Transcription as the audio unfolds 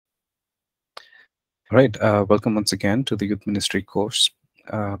All right, welcome once again to the Youth Ministry course.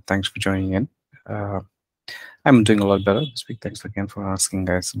 Thanks for joining in. Uh, I'm doing a lot better this week. Thanks again for asking,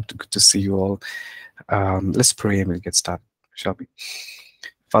 guys. Good to see you all. Let's pray and we'll get started, shall we?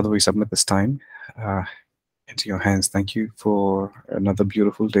 Father, we submit this time uh, into your hands. Thank you for another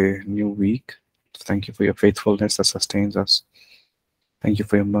beautiful day, new week. Thank you for your faithfulness that sustains us. Thank you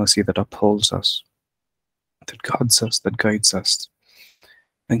for your mercy that upholds us, that guards us, that guides us.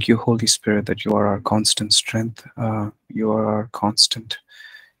 Thank you, Holy Spirit, that you are our constant strength. You are our constant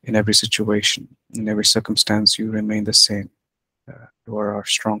in every situation, in every circumstance. You remain the same. You are our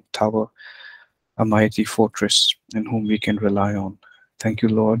strong tower, a mighty fortress in whom we can rely on. Thank you,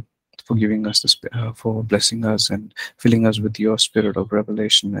 Lord, for giving us this, for blessing us and filling us with your spirit of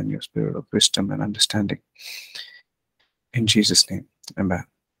revelation and your spirit of wisdom and understanding. In Jesus' name, amen.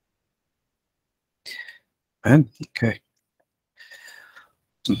 And okay.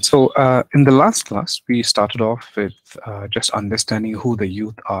 So in the last class, we started off with just understanding who the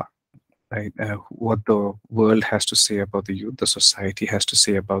youth are, right? What the world has to say about the youth, the society has to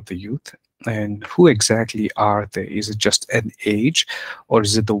say about the youth, and who exactly are they? Is it just an age, or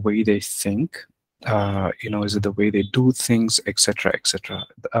is it the way they think? Is it the way they do things, etc., etc.?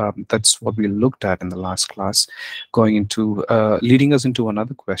 That's what we looked at in the last class, going into leading us into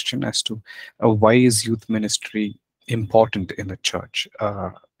another question as to why is youth ministry important in the church?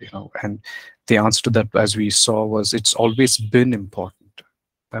 And the answer to that, as we saw, was it's always been important.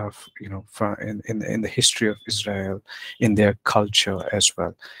 In the history of Israel, in their culture as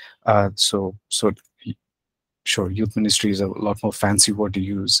well. So sure, youth ministry is a lot more fancy word to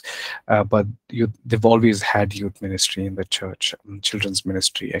use, but they've always had youth ministry in the church, children's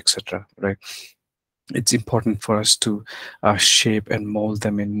ministry, etc. Right? It's important for us to shape and mold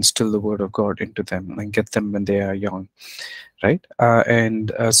them and instill the word of God into them and get them when they are young, right?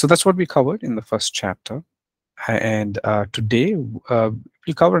 So that's what we covered in the first chapter. And today we'll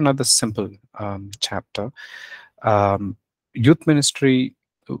cover another simple chapter, youth ministry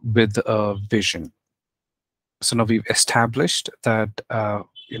with a vision. So now we've established that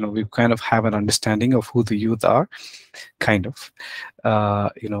we kind of have an understanding of who the youth are, kind of,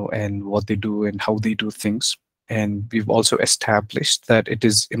 and what they do and how they do things. And we've also established that it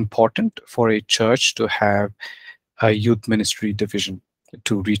is important for a church to have a youth ministry division,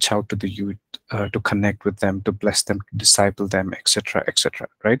 to reach out to the youth, to connect with them, to bless them, to disciple them, etc., etc.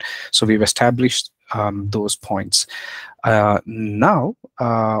 Right? So we've established those points. Now,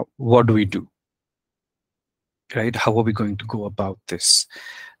 what do we do? Right? How are we going to go about this?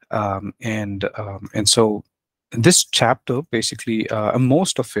 And so this chapter, basically,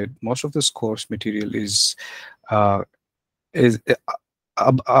 most of this course material is are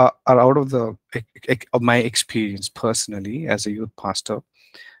out of of my experience personally as a youth pastor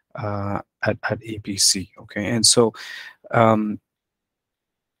at APC. Okay, and so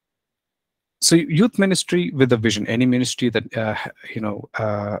youth ministry with a vision. Any ministry that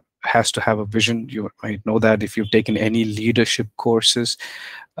has to have a vision. You might know that if you've taken any leadership courses,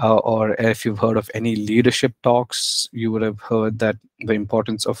 or if you've heard of any leadership talks, you would have heard that the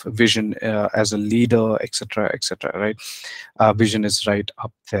importance of vision as a leader, etc., etc. Right? Vision is right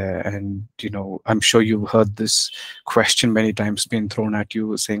up there, and I'm sure you've heard this question many times being thrown at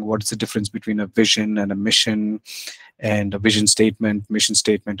you, saying, "What is the difference between a vision and a mission, and a vision statement, mission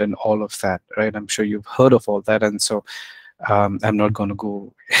statement, and all of that?" Right? I'm sure you've heard of all that, and so I'm not going to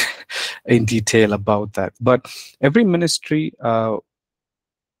go in detail about that. But every ministry,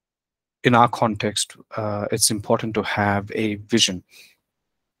 in our context, it's important to have a vision.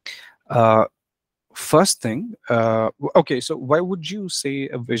 First thing, okay, so why would you say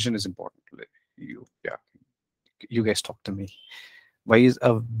a vision is important? You guys talk to me. Why is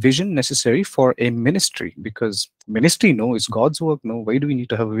a vision necessary for a ministry? Because ministry, no, it's God's work. No, why do we need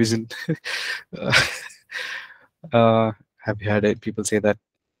to have a vision? Have you heard people say that?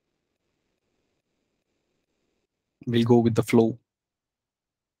 We'll go with the flow.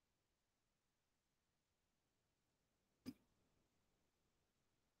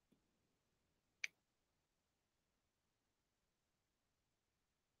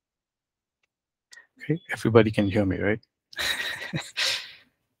 Okay, everybody can hear me, right?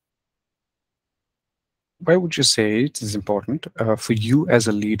 Why would you say it is important for you as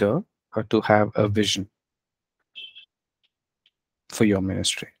a leader to have a vision for your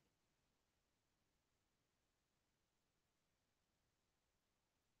ministry?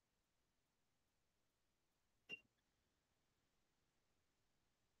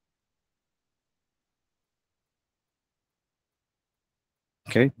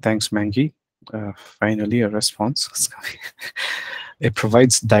 Okay, thanks, Mangi. Finally, a response. It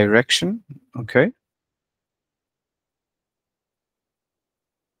provides direction. Okay.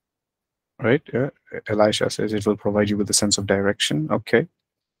 right? Yeah. Elisha says it will provide you with a sense of direction. Okay.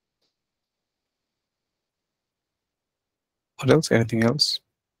 What else? Anything else?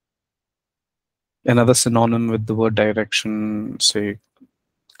 Another synonym with the word direction, say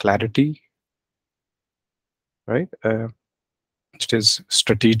clarity, right? It is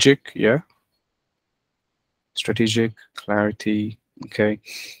strategic, yeah. Strategic, clarity, okay.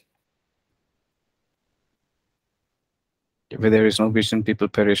 Where there is no vision, people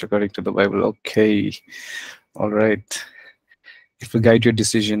perish according to the Bible. Okay, all right. It will guide your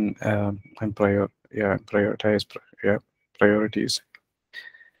decision and prioritize, yeah, priorities.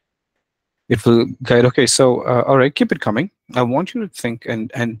 It will guide. Okay, so all right, keep it coming. I want you to think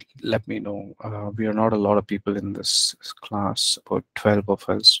and let me know. We are not a lot of people in this class, about 12 of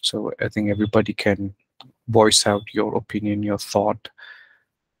us. So I think everybody can voice out your opinion, your thought.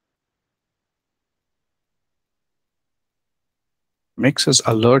 Makes us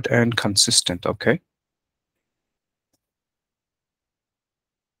alert and consistent. Okay.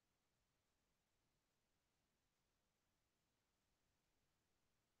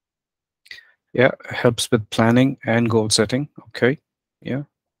 Yeah, helps with planning and goal setting. Okay. Yeah.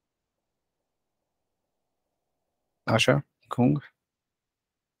 Asha, Kung,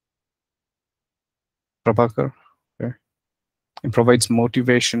 Prabhakar. Okay. It provides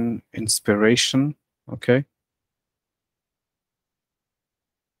motivation, inspiration. Okay.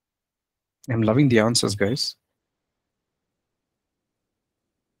 I'm loving the answers, guys.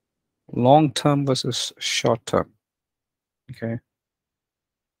 Long term versus short term. Okay.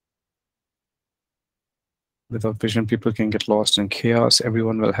 Without vision, people can get lost in chaos.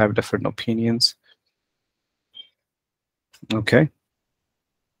 Everyone will have different opinions. Okay.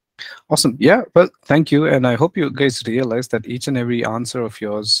 Awesome. Yeah. Well, thank you. And I hope you guys realize that each and every answer of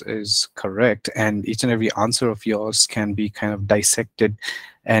yours is correct. And each and every answer of yours can be kind of dissected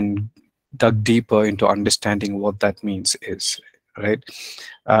and dug deeper into understanding what that means is, right?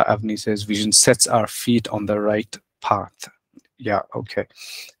 Avni says, vision sets our feet on the right path. Yeah. Okay.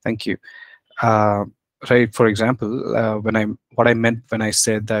 Thank you. Uh, right. For example, what I meant when I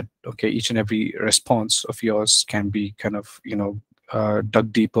said that, okay, each and every response of yours can be kind of,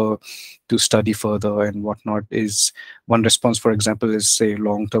 dug deeper to study further and whatnot, is one response, for example, is say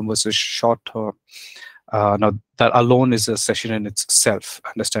long term versus short term. Now that alone is a session in itself,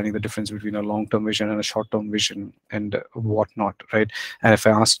 understanding the difference between a long term vision and a short term vision and whatnot, right? And if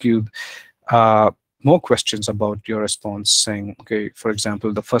I ask you uh, more questions about your response, saying, okay, for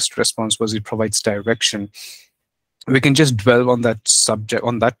example, the first response was it provides direction. We can just dwell on that subject,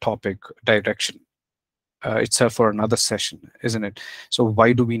 on that topic, direction itself for another session, isn't it? So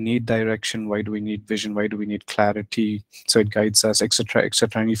why do we need direction? Why do we need vision? Why do we need clarity? So it guides us, etc.,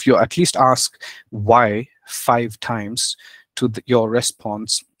 etc. And if you at least ask why 5 times to your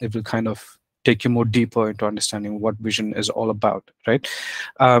response, it will kind of take you more deeper into understanding what vision is all about, right?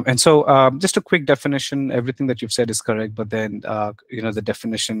 And so just a quick definition, everything that you've said is correct, but then the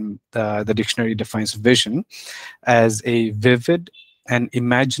definition, the dictionary defines vision as a vivid and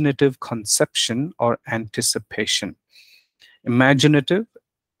imaginative conception or anticipation. Imaginative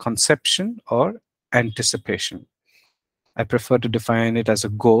conception or anticipation. I prefer to define it as a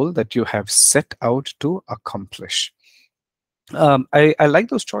goal that you have set out to accomplish. I like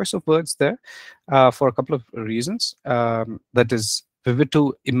those choice of words there for a couple of reasons. That is vivid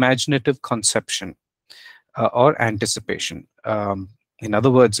to imaginative conception or anticipation. In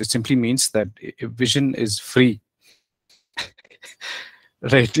other words, it simply means that vision is free.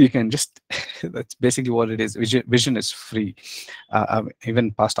 Right, you can just that's basically what it is. Vision is free.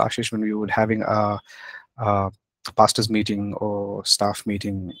 Even past Ashish, when we would having a pastors meeting or staff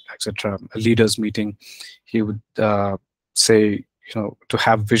meeting, etc., a leaders meeting, he would say, to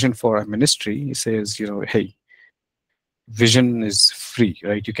have vision for a ministry, he says, hey, vision is free,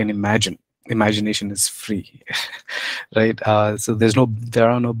 right? You can imagine. Imagination is free. Right? So there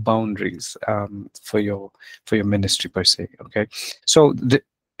are no boundaries for your ministry per se. Okay, so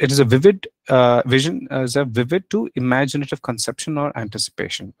it is a vivid vision, is a vivid to imaginative conception or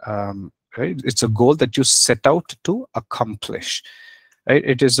anticipation. Right? It's a goal that you set out to accomplish. Right?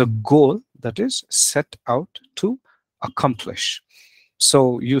 It is a goal that is set out to accomplish.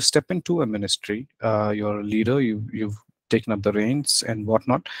 So you step into a ministry, you're a leader, you've taken up the reins and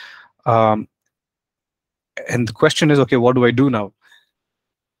whatnot. Um, and the question is, okay, what do I do now?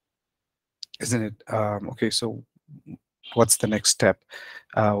 Isn't it? Okay, so what's the next step?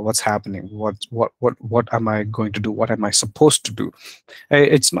 What's happening? What am I going to do? What am I supposed to do?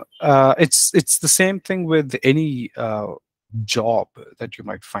 It's not. It's the same thing with any job that you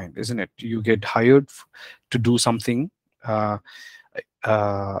might find, isn't it? You get hired to do something. Uh,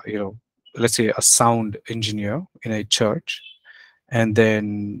 you know let's say, a sound engineer in a church, and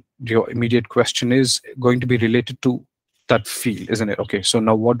then your immediate question is going to be related to that field, isn't it? Okay, so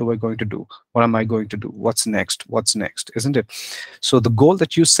now what do I going to do? What am I going to do? What's next? What's next? Isn't it? So the goal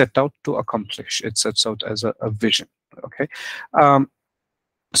that you set out to accomplish, it sets out as a vision. Okay. um,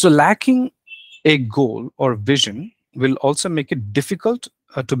 so lacking a goal or vision will also make it difficult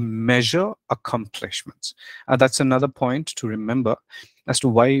to measure accomplishments. That's another point to remember as to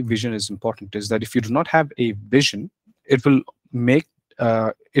why vision is important, is that if you do not have a vision, it will make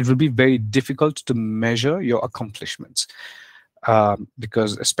it will be very difficult to measure your accomplishments.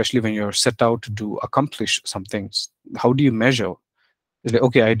 Because especially when you're set out to do accomplish some things, how do you measure? It's like,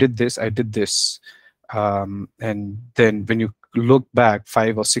 okay, I did this, I did this. And then when you look back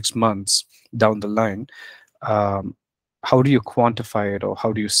 5 or 6 months down the line, um, how do you quantify it, or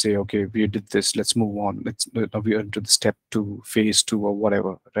how do you say, okay, we did this, let's move on, let's now we are into the step 2, phase 2, or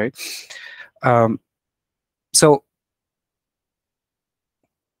whatever, right? So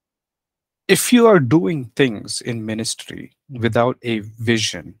if you are doing things in ministry without a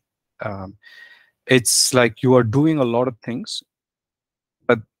vision, um, it's like you are doing a lot of things,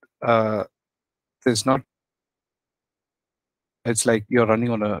 but uh, there's not, it's like you're running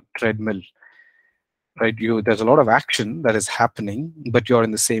on a treadmill, right? There's a lot of action that is happening, but you're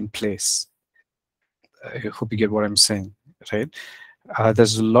in the same place. I hope you get what I'm saying, right?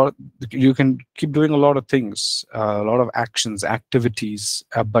 There's a lot, you can keep doing a lot of things, a lot of actions, activities,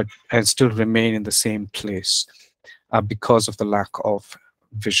 but and still remain in the same place, because of the lack of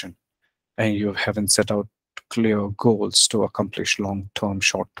vision, and you haven't set out clear goals to accomplish long term,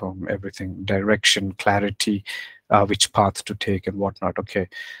 short term, everything, direction, clarity, which path to take and whatnot. Okay,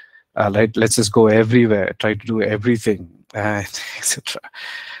 let's just go everywhere, try to do everything, etc.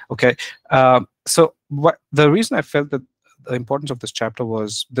 Okay, so what the reason I felt that the importance of this chapter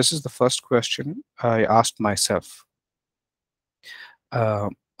was, this is the first question I asked myself.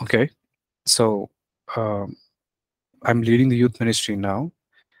 Okay, so um, I'm leading the youth ministry now.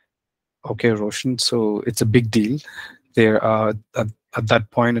 Okay, Roshan, so it's a big deal. There are, at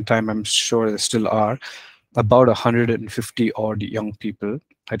that point in time, I'm sure there still are about 150 odd young people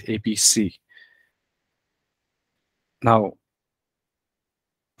at APC. Now,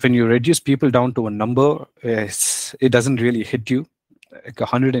 when you reduce people down to a number, it doesn't really hit you. Like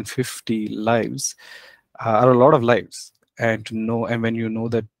 150 lives are a lot of lives, and when you know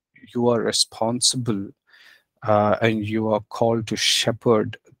that you are responsible, and you are called to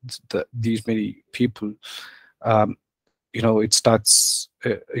shepherd these many people, um, it starts.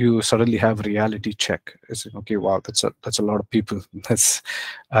 You suddenly have reality check. It's like, okay, wow, that's a lot of people. That's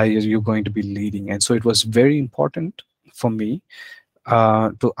you're going to be leading, and so it was very important for me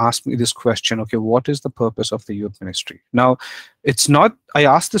to ask me this question. Okay, what is the purpose of the youth ministry? Now, it's not, I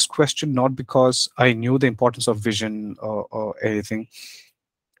asked this question not because I knew the importance of vision or anything.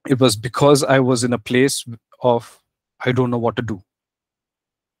 It was because I was in a place of, I don't know what to do.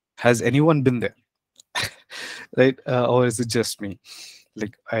 Has anyone been there? Right? Or is it just me?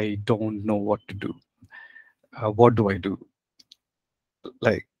 Like, I don't know what to do. What do I do?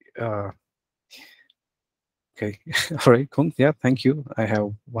 Like, okay. All right, cool. Yeah, thank you. I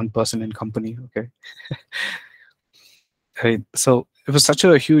have one person in company. Okay. Right. So it was such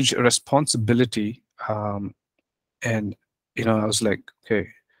a huge responsibility. And, I was like, okay,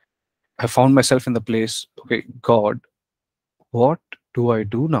 I found myself in the place, okay, God, what do I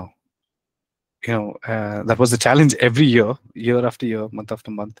do now? That was the challenge every year after year, month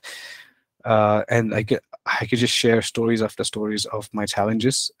after month. And I could just share stories after stories of my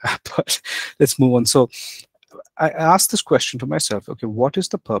challenges, but let's move on. So I asked this question to myself, okay, what is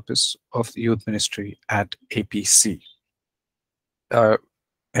the purpose of the youth ministry at APC? Uh,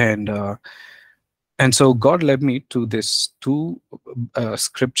 and uh, and so God led me to this two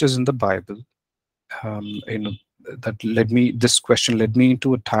scriptures in the Bible. um, you know this question led me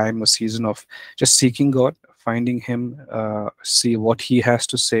into a time, a season of just seeking God, finding him, see what he has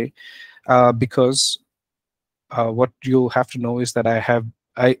to say, because what you have to know is that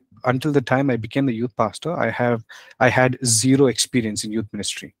I until the time I became the youth pastor, I had zero experience in youth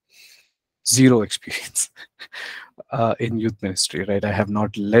ministry. Zero experience in youth ministry, right? I have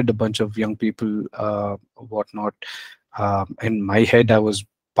not led a bunch of young people, whatnot. In my head, I was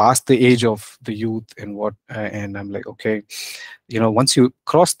past the age of the youth, and I'm like, okay, once you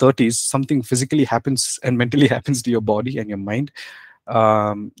cross 30s, something physically happens and mentally happens to your body and your mind.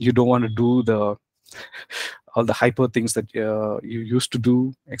 You don't want to do all the hyper things that you used to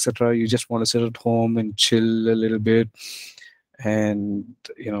do, etc. You just want to sit at home and chill a little bit, and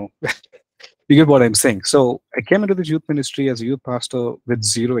You get what I'm saying? So I came into this youth ministry as a youth pastor with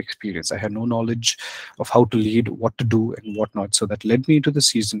zero experience. I had no knowledge of how to lead, what to do, and whatnot. So that led me into the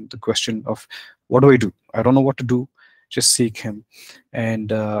season, the question of what do I do? I don't know what to do. Just seek Him. And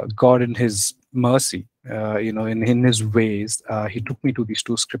God, in His mercy, in His ways, He took me to these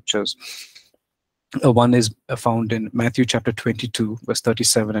two scriptures. One is found in Matthew chapter 22, verse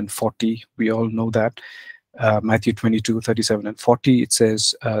 37 and 40. We all know that. Matthew 22, 37 and 40, it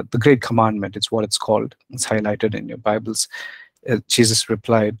says, the great commandment, it's what it's called. It's highlighted in your Bibles. Jesus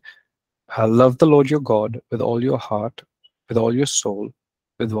replied, love the Lord your God with all your heart, with all your soul,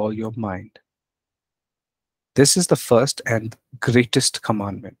 with all your mind. This is the first and greatest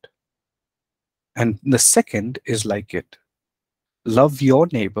commandment. And the second is like it. Love your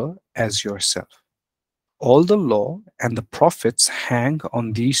neighbor as yourself. All the law and the prophets hang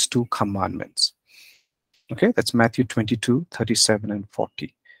on these two commandments. Okay, that's Matthew 22, 37 and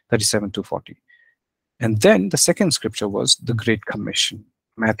 40, 37 to 40. And then the second scripture was the Great Commission,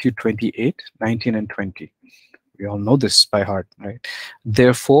 Matthew 28, 19 and 20. We all know this by heart, right?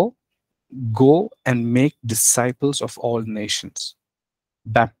 Therefore, go and make disciples of all nations,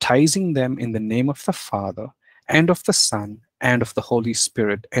 baptizing them in the name of the Father and of the Son and of the Holy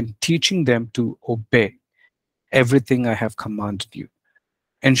Spirit, and teaching them to obey everything I have commanded you.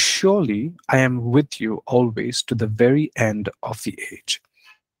 And surely I am with you always to the very end of the age.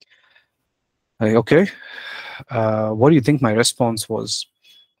 Okay, what do you think my response was?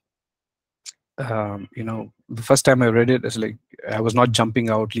 The first time I read it, it's like I was not jumping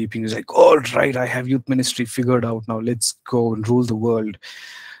out, leaping. It's like, all right, I have youth ministry figured out now. Let's go and rule the world.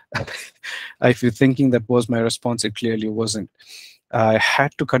 If you're thinking that was my response, it clearly wasn't. I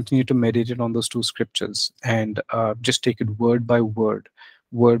had to continue to meditate on those two scriptures and just take it word by word,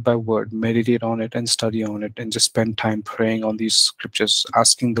 meditate on it and study on it, and just spend time praying on these scriptures,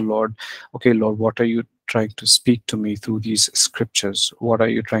 asking the Lord, okay, Lord, what are you trying to speak to me through these scriptures? What are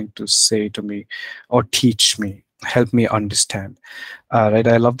you trying to say to me or teach me? Help me understand. Right,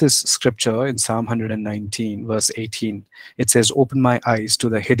 I love this scripture in Psalm 119, verse 18. It says, open my eyes to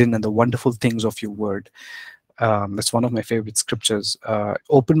the hidden and the wonderful things of your word. That's one of my favorite scriptures.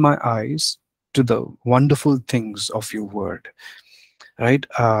 Open my eyes to the wonderful things of your word. Right,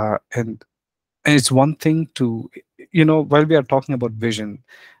 and it's one thing to, while we are talking about vision,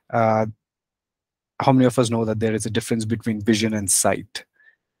 how many of us know that there is a difference between vision and sight?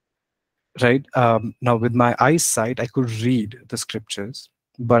 Right, now with my eyesight I could read the scriptures,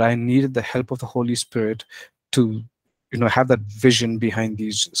 but I needed the help of the Holy Spirit to have that vision behind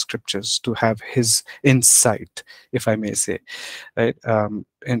these scriptures, to have His insight, if I may say, right,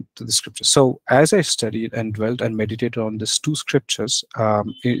 into the scriptures. So as I studied and dwelt and meditated on these two scriptures,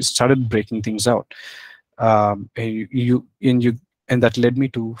 it started breaking things out, and that led me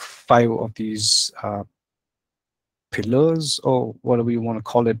to 5 of these pillars, or whatever you want to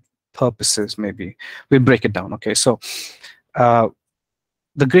call it, purposes. Maybe we'll break it down. Okay, so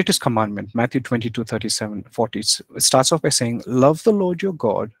the greatest commandment, Matthew 22, 37, 40, it starts off by saying, love the Lord your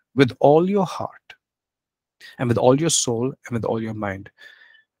God with all your heart and with all your soul and with all your mind.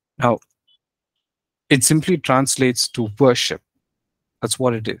 Now, it simply translates to worship. That's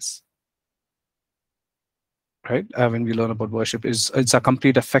what it is. Right, when we learn about worship, it's our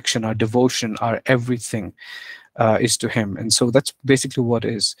complete affection, our devotion, our everything is to Him. And so that's basically what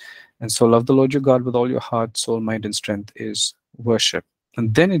it is. And so love the Lord your God with all your heart, soul, mind, and strength is worship.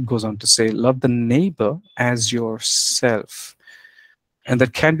 And then it goes on to say, love the neighbor as yourself. And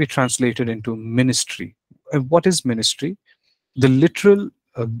that can be translated into ministry. And what is ministry? The literal,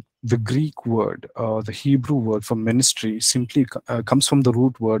 the Greek word, or the Hebrew word for ministry simply comes from the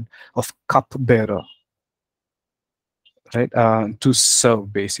root word of cupbearer. Right, to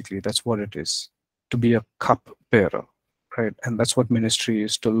serve, basically. That's what it is, to be a cupbearer. Right, and that's what ministry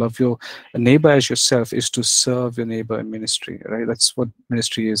is. To love your neighbor as yourself is to serve your neighbor in ministry. Right, that's what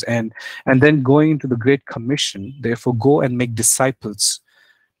ministry is. And then going into the Great Commission, therefore go and make disciples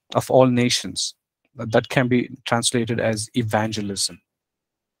of all nations. That can be translated as evangelism.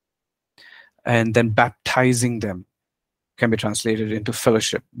 And then baptizing them can be translated into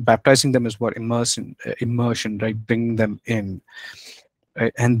fellowship. Baptizing them is what? Immersion, right? Bringing them in.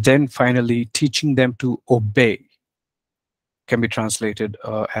 Right? And then finally, teaching them to obey can be translated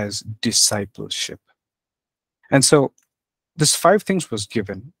as discipleship. And so this 5 things was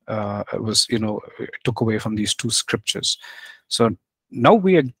given, took away from these 2 scriptures. So now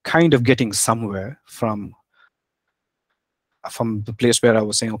we are kind of getting somewhere from the place where I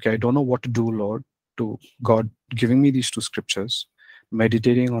was saying, okay, I don't know what to do, Lord, to God giving me these 2 scriptures,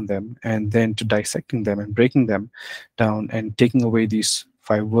 meditating on them, and then to dissecting them and breaking them down and taking away these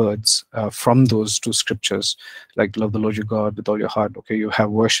 5 words from those 2 scriptures, like love the Lord your God with all your heart. Okay, you have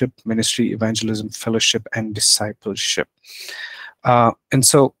worship, ministry, evangelism, fellowship, and discipleship. And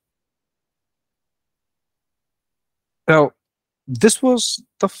so now this was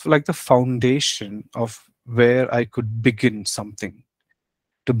like the foundation of where I could begin something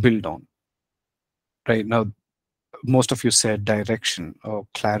to build on. Right now, most of you said direction or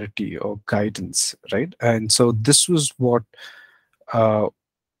clarity or guidance, right? And so this was what uh,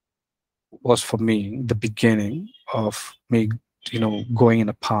 was for me the beginning of me, going in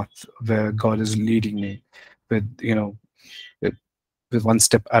a path where God is leading me with, with, with one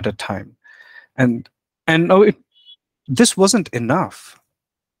step at a time. And no, this wasn't enough,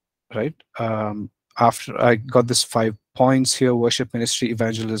 right? After I got this 5 points here: worship, ministry,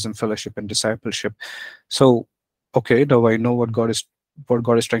 evangelism, fellowship, and discipleship. So, okay, now I know what God is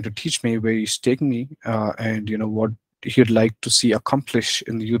trying to teach me, where He's taking me, and what He'd like to see accomplish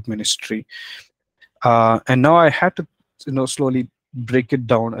in the youth ministry. And now I had to, slowly break it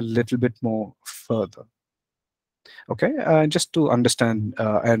down a little bit more further. Okay, just to understand,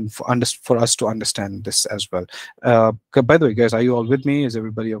 and for us to understand this as well. By the way, guys, are you all with me? Is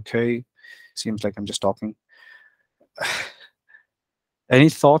everybody okay? Seems like I'm just talking. Any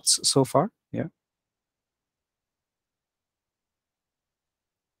thoughts so far? Yeah.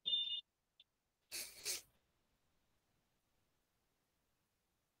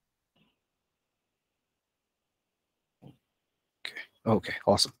 Okay. Okay.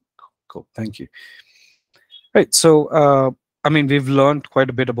 Awesome. Cool. Thank you. Right. So, I mean, we've learned quite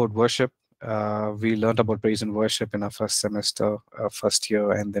a bit about worship. We learned about praise and worship in our first semester, first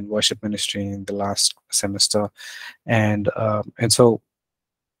year, and then worship ministry in the last semester. And so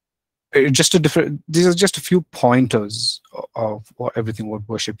just a different, these are just a few pointers of what everything what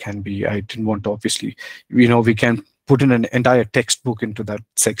worship can be. I didn't want to, obviously, we can put in an entire textbook into that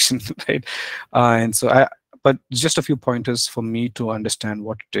section, right? And so but just a few pointers for me to understand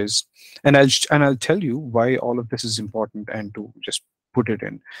what it is, and I'll tell you why all of this is important, and to just put it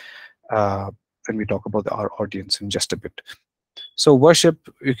in when we talk about our audience in just a bit. So worship,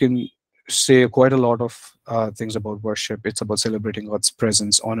 you can say quite a lot of things about worship. It's about celebrating God's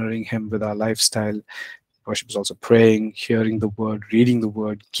presence, honoring Him with our lifestyle. Worship is also praying, hearing the word, reading the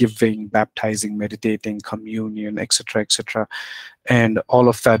word, giving, baptizing, meditating, communion, etc., etc. And all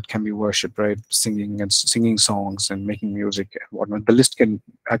of that can be worship, right? Singing songs and making music and whatnot. The list can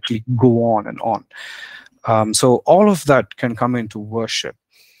actually go on and on. So all of that can come into worship.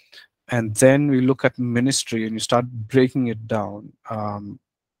 And then we look at ministry, and you start breaking it down.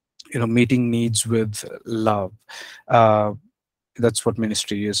 Meeting needs with love. That's what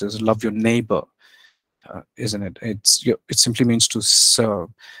ministry is love your neighbor, isn't it? It simply means to serve.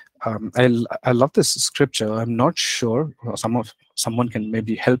 I love this scripture. I'm not sure. Someone can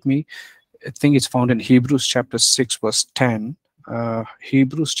maybe help me. I think it's found in Hebrews chapter 6 verse 10.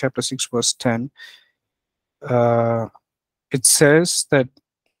 Hebrews chapter 6 verse 10. It says that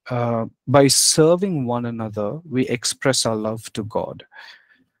by serving one another, we express our love to God.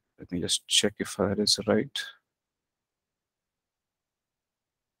 Let me just check if that is right.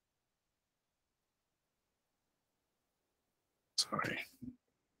 Sorry.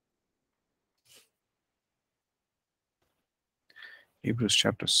 Hebrews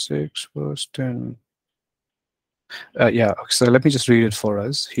chapter 6, verse 10. Yeah, so let me just read it for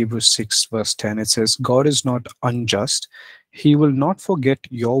us. Hebrews 6, verse 10. It says, God is not unjust. He will not forget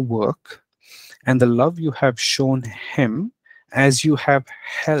your work and the love you have shown Him as you have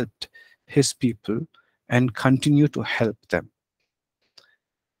helped His people and continue to help them.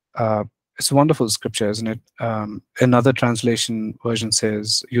 It's a wonderful scripture, isn't it? Another translation version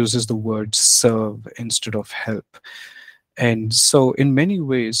uses the word serve instead of help. And so in many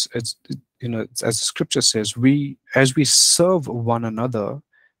ways, as the scripture says, as we serve one another,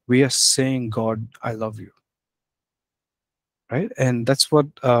 we are saying, God, I love you. Right? And that's what,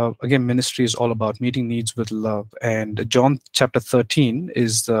 again, ministry is all about, meeting needs with love. And John chapter 13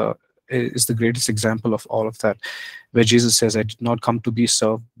 is the greatest example of all of that, where Jesus says, I did not come to be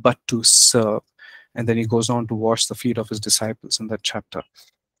served, but to serve. And then he goes on to wash the feet of his disciples in that chapter.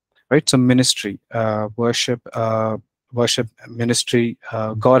 Right? So ministry, worship, ministry.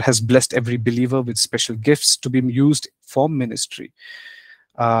 God has blessed every believer with special gifts to be used for ministry.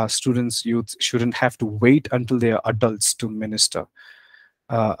 Students, youth shouldn't have to wait until they are adults to minister.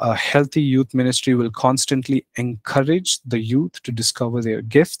 A healthy youth ministry will constantly encourage the youth to discover their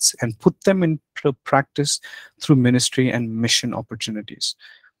gifts and put them into practice through ministry and mission opportunities.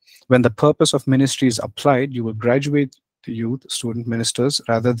 When the purpose of ministry is applied, you will graduate the youth student ministers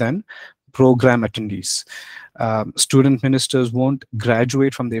rather than program attendees. Student ministers won't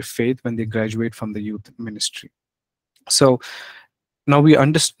graduate from their faith when they graduate from the youth ministry. So now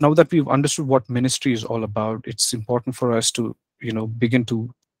that we've understood what ministry is all about, it's important for us to begin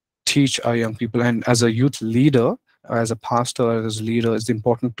to teach our young people. And as a youth leader, as a pastor, as a leader, it's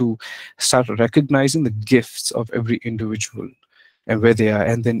important to start recognizing the gifts of every individual and where they are,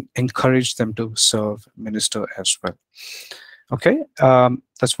 and then encourage them to serve, minister as well. Okay,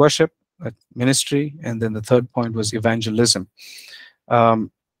 that's worship, ministry, and then the third point was evangelism.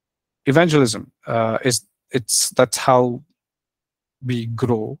 Um, Evangelism that's how we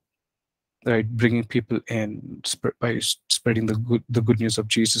grow, right? Bringing people in by spreading the good news of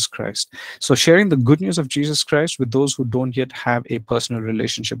Jesus Christ. So sharing the good news of Jesus Christ with those who don't yet have a personal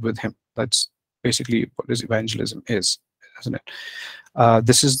relationship with Him. That's basically what this evangelism is, isn't it?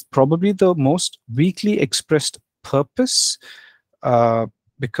 This is probably the most weakly expressed purpose,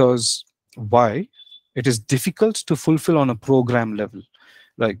 because why? It is difficult to fulfill on a program level.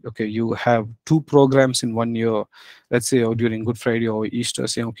 Like, okay, you have 2 programs in 1 year, let's say, or during Good Friday or Easter,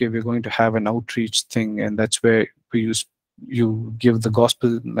 saying, okay, we're going to have an outreach thing, and that's where you give the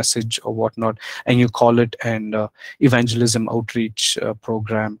gospel message or whatnot, and you call it an evangelism outreach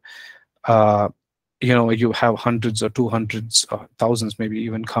program. You have hundreds or 200s, thousands maybe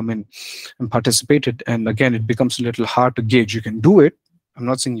even come in and participated, and again, it becomes a little hard to gauge. You can do it, I'm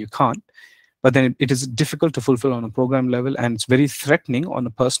not saying you can't, but then it is difficult to fulfill on a program level, and it's very threatening on a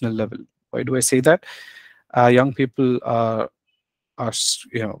personal level. Why do I say that? Young people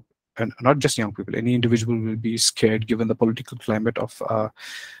and not just young people, any individual will be scared, given the political climate of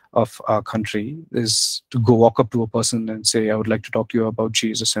our country, is to go walk up to a person and say, I would like to talk to you about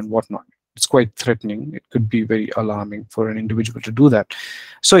Jesus and whatnot. It's quite threatening. It could be very alarming for an individual to do that.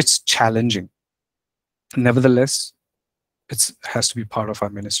 So it's challenging. Nevertheless, it has to be part of our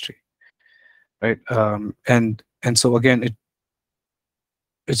ministry, right? And so again,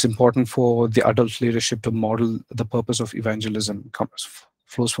 it's important for the adult leadership to model the purpose of evangelism.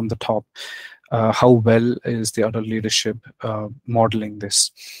 Flows from the top. How well is the adult leadership modeling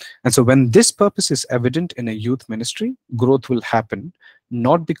this? And so when this purpose is evident in a youth ministry, growth will happen,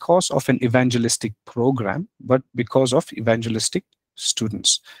 not because of an evangelistic program, but because of evangelistic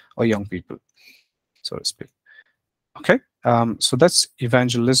students or young people, so to speak. Okay, so that's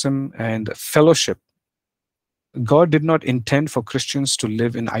evangelism and fellowship. God did not intend for Christians to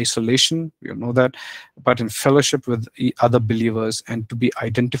live in isolation, you know that, but in fellowship with other believers and to be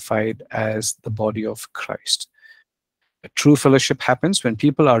identified as the body of Christ. A true fellowship happens when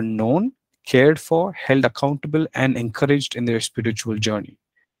people are known, cared for, held accountable, and encouraged in their spiritual journey.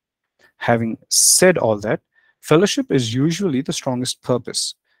 Having said all that, fellowship is usually the strongest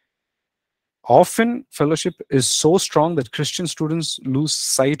purpose. Often, fellowship is so strong that Christian students lose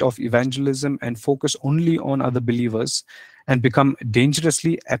sight of evangelism and focus only on other believers and become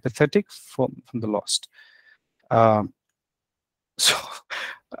dangerously apathetic from the lost. So,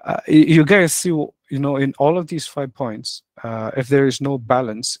 you guys see, in all of these 5 points, if there is no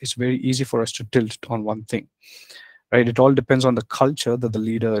balance, it's very easy for us to tilt on one thing, right? It all depends on the culture that the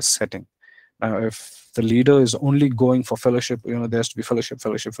leader is setting. If the leader is only going for fellowship, there has to be fellowship,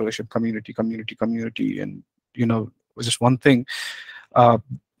 community, and just one thing.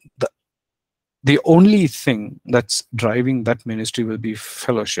 The only thing that's driving that ministry will be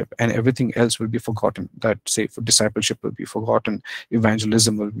fellowship, and everything else will be forgotten. That, say, for discipleship will be forgotten,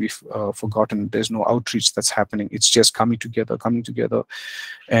 evangelism will be forgotten. There's no outreach that's happening. It's just coming together,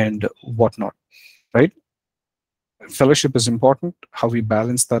 and whatnot, right? Fellowship is important. How we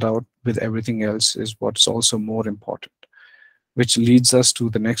balance that out with everything else is what's also more important, which leads us to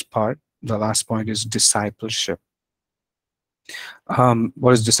the next part. The last point is discipleship.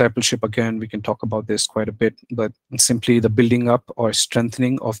 What is discipleship? Again, we can talk about this quite a bit, but it's simply the building up or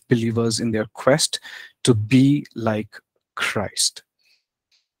strengthening of believers in their quest to be like Christ,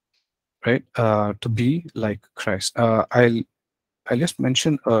 right? To be like Christ. I'll just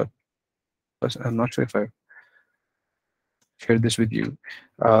mention, I'm not sure if I shared this with you.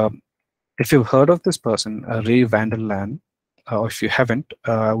 If you've heard of this person, Ray Vanderlaan, or if you haven't,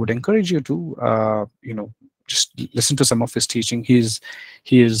 I would encourage you to, just listen to some of his teaching. He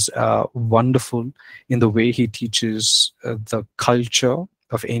is wonderful in the way he teaches the culture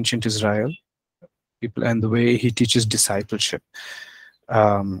of ancient Israel people and the way he teaches discipleship.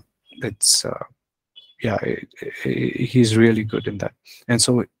 It's yeah, he's really good in that. And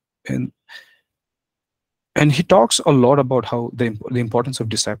so, and he talks a lot about how the importance of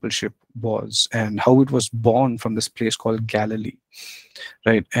discipleship was, and how it was born from this place called Galilee,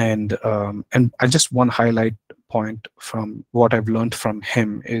 right? And I just want to highlight point from what I've learned from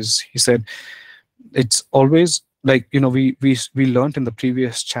him is, he said, it's always like, we learned in the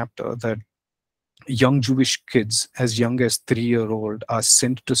previous chapter that young Jewish kids, as young as 3-year-old, are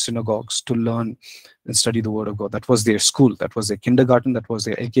sent to synagogues to learn and study the Word of God. That was their school, that was their kindergarten, that was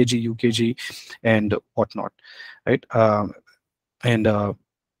their LKG, UKG, and whatnot, right? And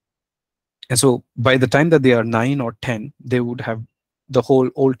and so by the time that they are 9 or 10, they would have the whole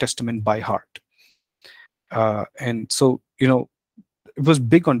Old Testament by heart. And so, it was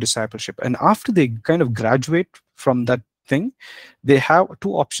big on discipleship. And after they kind of graduate from that thing, they have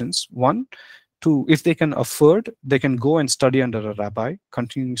two options. One, to, if they can afford, they can go and study under a rabbi,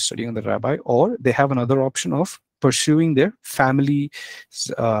 continue studying under the rabbi, or they have another option of pursuing their family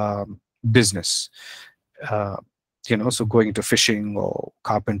business. So going into fishing or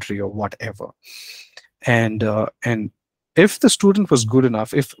carpentry or whatever. And if the student was good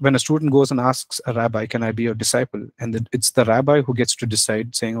enough, if when a student goes and asks a rabbi, can I be your disciple, and then it's the rabbi who gets to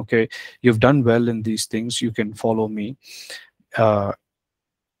decide, saying, okay, you've done well in these things, you can follow me.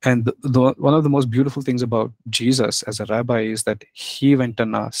 And one of the most beautiful things about Jesus as a rabbi is that he went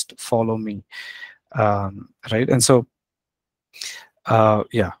and asked, follow me. Right? And so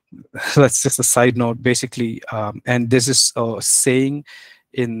yeah, that's just a side note, basically. And this is a saying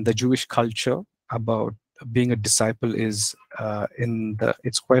in the Jewish culture about being a disciple is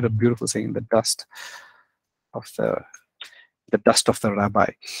it's quite a beautiful saying, the dust of the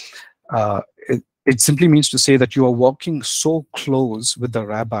rabbi. It simply means to say that you are walking so close with the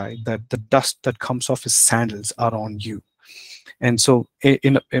rabbi that the dust that comes off his sandals are on you. And so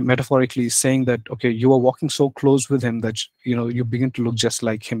metaphorically saying that, okay, you are walking so close with him that you begin to look just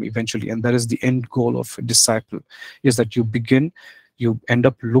like him eventually. And that is the end goal of a disciple, is that you end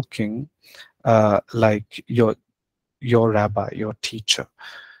up looking like your rabbi, your teacher.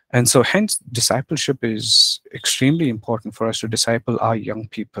 And so hence discipleship is extremely important for us, to disciple our young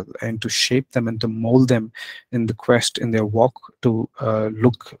people and to shape them and to mold them in the quest, in their walk to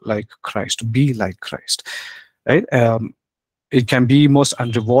look like Christ, to be like Christ, right? It can be most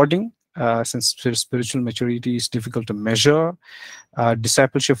unrewarding, since spiritual maturity is difficult to measure.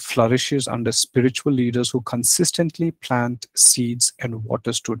 Discipleship flourishes under spiritual leaders who consistently plant seeds and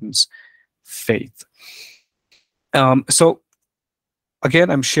water students' faith. So again,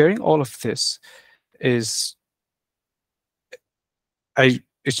 I'm sharing all of this. It's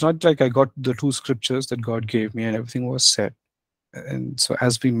not like I got the two scriptures that God gave me and everything was said. And so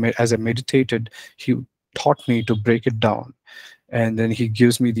as I meditated, he taught me to break it down. And then he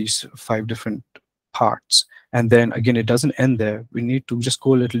gives me these 5 different parts. And then again, it doesn't end there. We need to just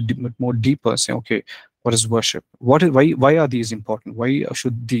go a little bit more deeper, saying, okay, what is worship? Why are these important? Why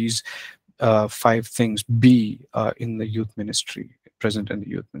should these 5 things be in the youth ministry, present in the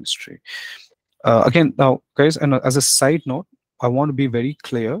youth ministry? Again, now, guys, and as a side note, I want to be very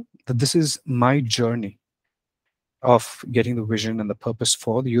clear that this is my journey of getting the vision and the purpose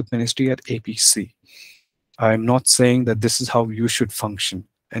for the youth ministry at APC. I'm not saying that this is how you should function.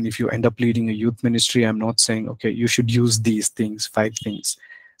 And if you end up leading a youth ministry, I'm not saying, okay, you should use these things, 5 things.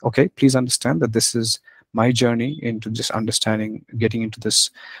 Okay, please understand that this is my journey into just understanding, getting into this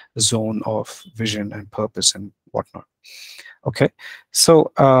zone of vision and purpose and whatnot. Okay,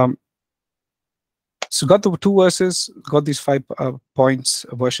 so got the 2 verses, got these 5 points: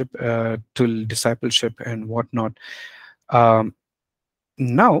 worship, to discipleship, and whatnot.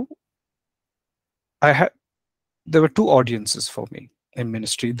 Now, there were 2 audiences for me in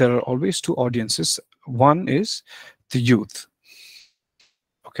ministry. There are always 2 audiences. One is the youth.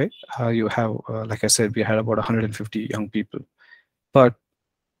 Okay, you have, like I said, we had about 150 young people,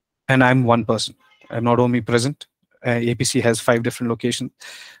 and I'm one person. I'm not only present. APC has 5 different locations,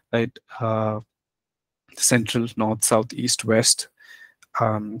 right? Central, north, south, east, west.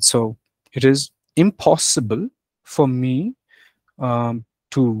 So it is impossible for me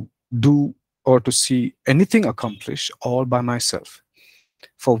to do or to see anything accomplished all by myself,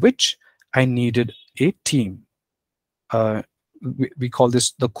 for which I needed a team. We call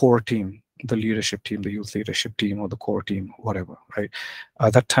this the core team, the leadership team, the youth leadership team, or the core team, whatever, right?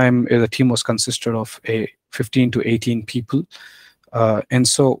 At that time, the team was consisted of 15 to 18 people.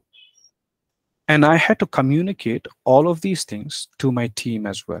 And I had to communicate all of these things to my team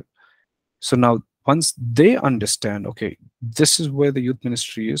as well. So now, once they understand, okay, this is where the youth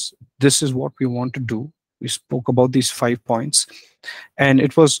ministry is, this is what we want to do. We spoke about these 5 points, and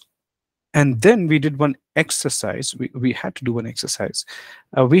then we did one exercise. We had to do an exercise.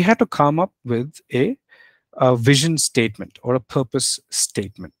 We had to come up with a vision statement or a purpose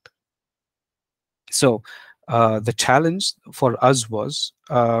statement. So the challenge for us was,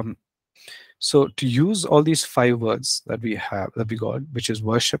 So to use all these 5 words that we got, which is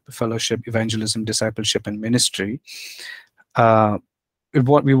worship, fellowship, evangelism, discipleship, and ministry, uh,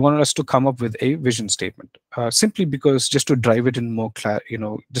 we wanted us to come up with a vision statement, simply because just to drive it in more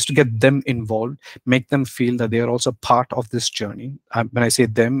just to get them involved, make them feel that they are also part of this journey. When I say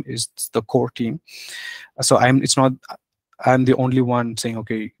them, is the core team. So it's not I'm the only one saying,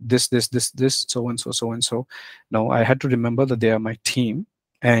 okay, this, so and so, so and so. No, I had to remember that they are my team,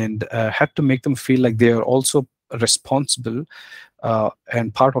 and had to make them feel like they are also responsible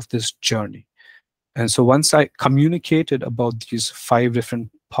and part of this journey. And so once I communicated about these 5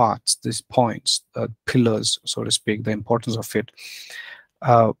 different parts, these points, pillars, so to speak, the importance of it,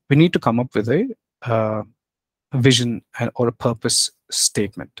 we need to come up with a vision or a purpose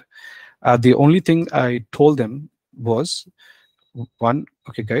statement. The only thing I told them was, one,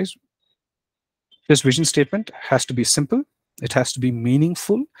 okay, guys, this vision statement has to be simple, it has to be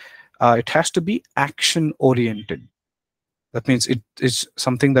meaningful, it has to be action oriented. That means it is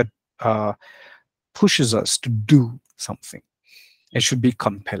something that pushes us to do something. It should be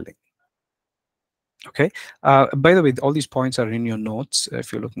compelling. Okay. By the way, all these points are in your notes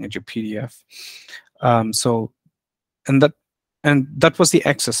if you're looking at your PDF. So, and that was the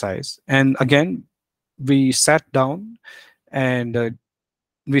exercise. And again, we sat down and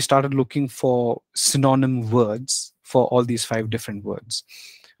we started looking for synonym words for all these 5 different words.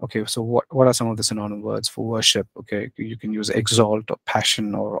 Okay, so what are some of the synonym words for worship? Okay, you can use exalt or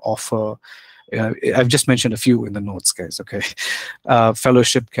passion or offer. I've just mentioned a few in the notes, guys. Okay,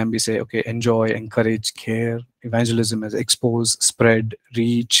 fellowship can be, say, okay, enjoy, encourage, care. Evangelism is expose, spread,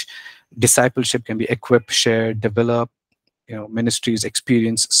 reach. Discipleship can be equip, share, develop. Ministries,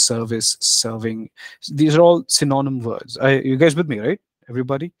 experience, service, serving. These are all synonym words. You guys with me, right?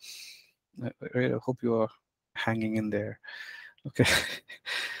 Everybody? Right, I hope you are hanging in there. Okay.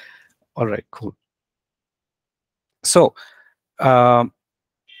 All right, cool. So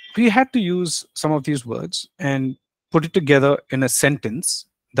we had to use some of these words and put it together in a sentence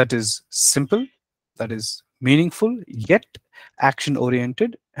that is simple, that is meaningful, yet action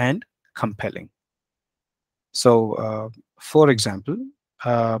oriented and compelling. So, for example,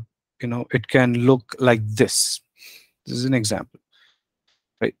 it can look like this. This is an example,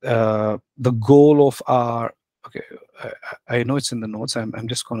 right? The goal of our, okay, I know it's in the notes. I'm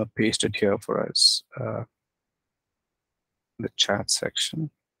just going to paste it here for us, in the chat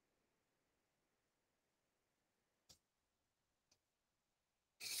section.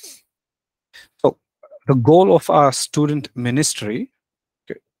 So the goal of our student ministry,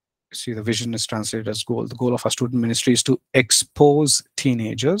 okay, see, the vision is translated as goal. The goal of our student ministry is to expose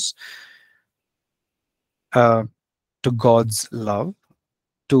teenagers to God's love,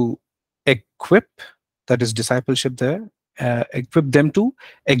 to equip, that is discipleship there, equip them to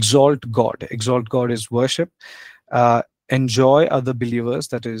exalt God. Exalt God is worship. Enjoy other believers,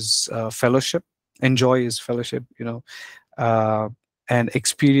 that is fellowship. Enjoy is fellowship, and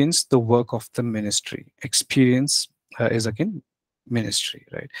experience the work of the ministry. Experience is again ministry,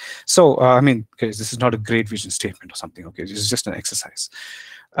 right? So, I mean, guys, this is not a great vision statement or something. Okay, this is just an exercise.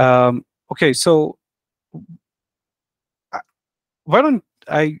 Okay, so why don't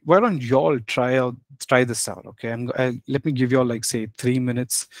y'all try this out? Okay, let me give y'all, like, say 3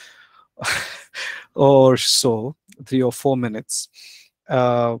 minutes or so, 3 or 4 minutes.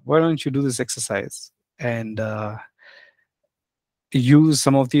 Why don't you do this exercise and use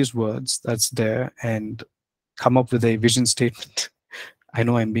some of these words that's there and come up with a vision statement. I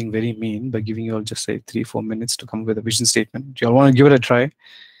know I'm being very mean by giving you all just, say, 3-4 minutes to come up with a vision statement. Do you all want to give it a try?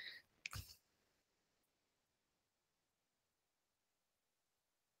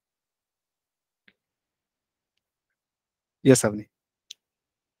 Yes, Avni.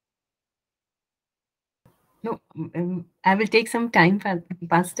 No, I will take some time,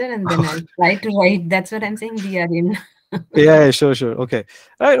 Pastor, and then I'll try to write. That's what I'm saying. We are in. Yeah, sure. Okay.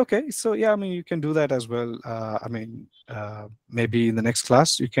 All right. Okay. So, yeah, I mean, you can do that as well. I mean, maybe in the next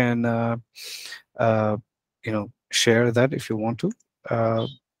class you can, uh, share that if you want to,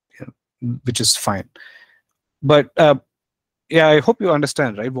 which is fine. But yeah, I hope you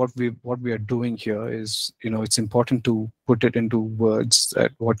understand, right? What we are doing here is, it's important to put it into words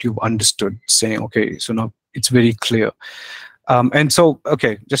that what you've understood, saying, okay, so now it's very clear. And so,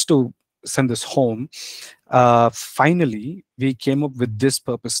 okay, just to send this home, finally, we came up with this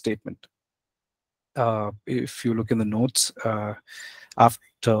purpose statement. If you look in the notes,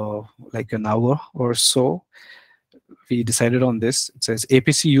 after like an hour or so, we decided on this. It says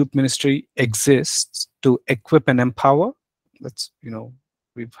APC Youth Ministry exists to equip and empower. That's,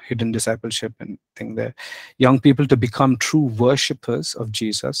 we've hidden discipleship and thing there. Young people to become true worshippers of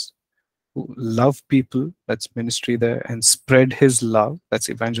Jesus, who love people, that's ministry there, and spread his love, that's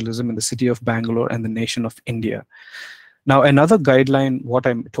evangelism, in the city of Bangalore and the nation of India. Now, another guideline, what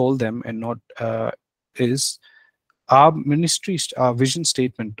I told them and not is our ministry, our vision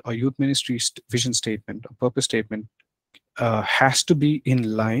statement, our youth ministry vision statement, or purpose statement has to be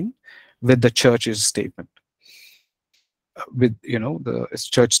in line with the church's statement, with the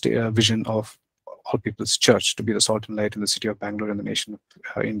church vision of all people's church to be the salt and light in the city of Bangalore and the nation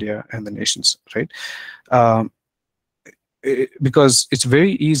of India and the nations, right? Um, because it's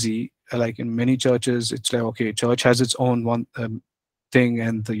very easy, like in many churches, it's like, okay, church has its own one thing,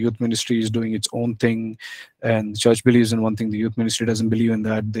 and the youth ministry is doing its own thing, and the church believes in one thing, the youth ministry doesn't believe in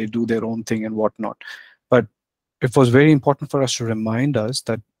that, they do their own thing and whatnot. But it was very important for us to remind us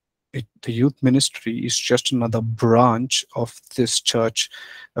that the youth ministry is just another branch of this church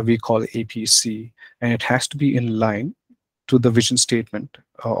we call APC, and it has to be in line to the vision statement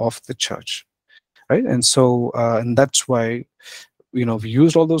of the church, right? And so, and that's why we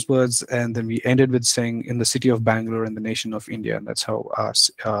used all those words, and then we ended with saying in the city of Bangalore and the nation of India, and that's how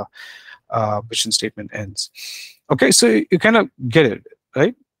our vision statement ends. Okay, so you kind of get it,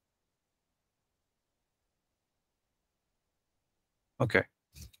 right? Okay.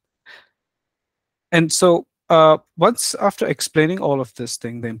 And so once after explaining all of this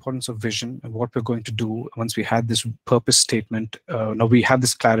thing, the importance of vision and what we're going to do, once we had this purpose statement, now we have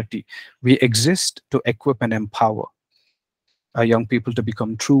this clarity. We exist to equip and empower our young people to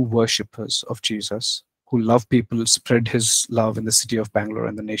become true worshippers of Jesus, who love people, spread his love in the city of Bangalore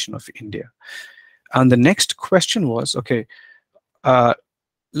and the nation of India. And the next question was, okay, uh,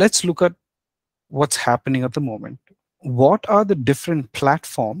 let's look at what's happening at the moment. What are the different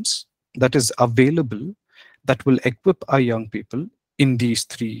platforms that is available that will equip our young people in these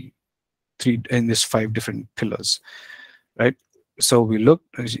in these five different pillars, right? So when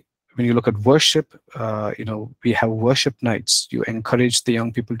you look at worship, we have worship nights. You encourage the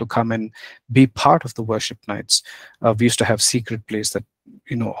young people to come and be part of the worship nights. We used to have secret place that,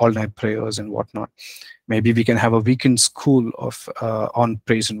 all night prayers and whatnot. Maybe we can have a weekend school of on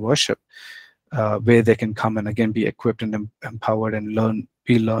praise and worship, where they can come and again be equipped and empowered and learn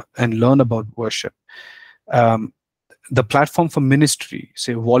about worship. Um, the platform for ministry,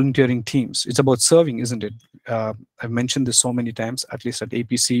 say volunteering teams, it's about serving, isn't it? I've mentioned this so many times. At least at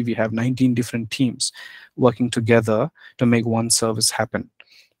APC, we have 19 different teams working together to make one service happen.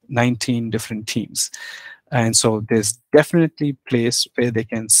 19 different teams. And so there's definitely place where they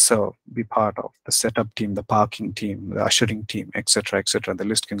can serve, be part of the setup team, the parking team, the ushering team, etc., etc. The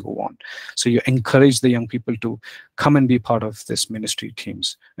list can go on. So you encourage the young people to come and be part of this ministry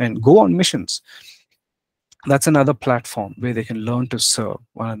teams and go on missions. That's another platform where they can learn to serve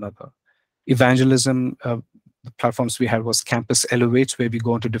one another. Evangelism, the platforms we had was Campus Elevates, where we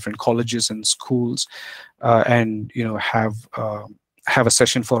go into different colleges and schools, and have a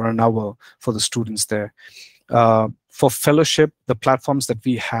session for an hour for the students there. For fellowship, the platforms that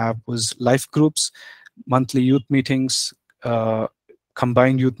we have was life groups, monthly youth meetings,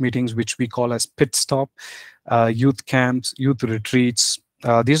 combined youth meetings, which we call as pit stop, youth camps, youth retreats.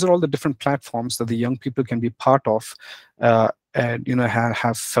 These are all the different platforms that the young people can be part of, and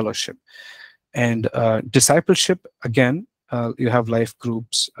have fellowship. And discipleship, again, you have life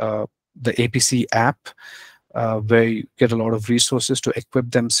groups, the APC app, where you get a lot of resources to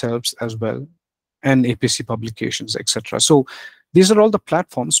equip themselves as well, and APC publications, etc. So these are all the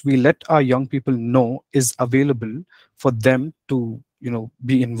platforms we let our young people know is available for them to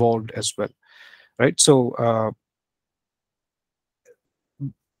be involved as well, right? So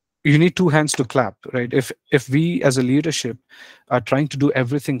you need two hands to clap, right? If we as a leadership are trying to do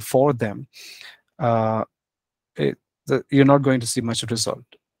everything for them, uh, you're not going to see much result.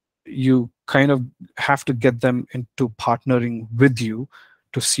 You kind of have to get them into partnering with you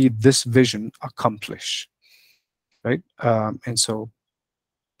to see this vision accomplish, right? And so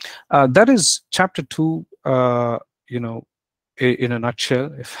that is chapter 2, in a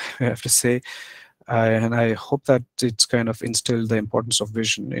nutshell, if I have to say. And I hope that it's kind of instilled the importance of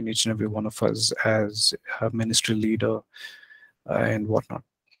vision in each and every one of us as a ministry leader, and whatnot.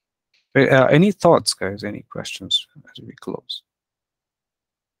 Any thoughts, guys? Any questions as we close?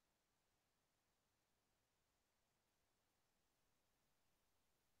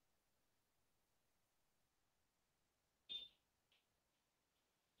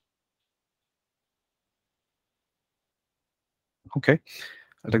 Okay,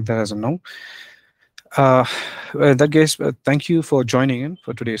 I'll take that as a no. In that case, thank you for joining in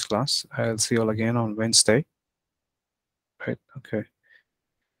for today's class. I'll see you all again on Wednesday. Right. Okay.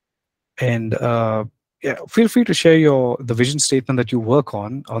 And Yeah, feel free to share the vision statement that you work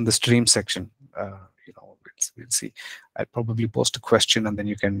on the stream section. We'll see. I'll probably post a question, and then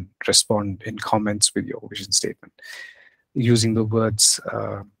you can respond in comments with your vision statement using the words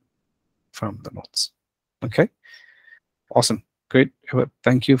from the notes. Okay, awesome, great. Well,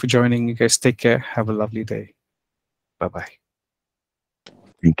 thank you for joining. You guys take care. Have a lovely day. Bye bye.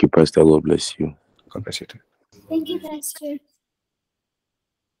 Thank you, Pastor. God bless you. God bless you too. Thank you, Pastor.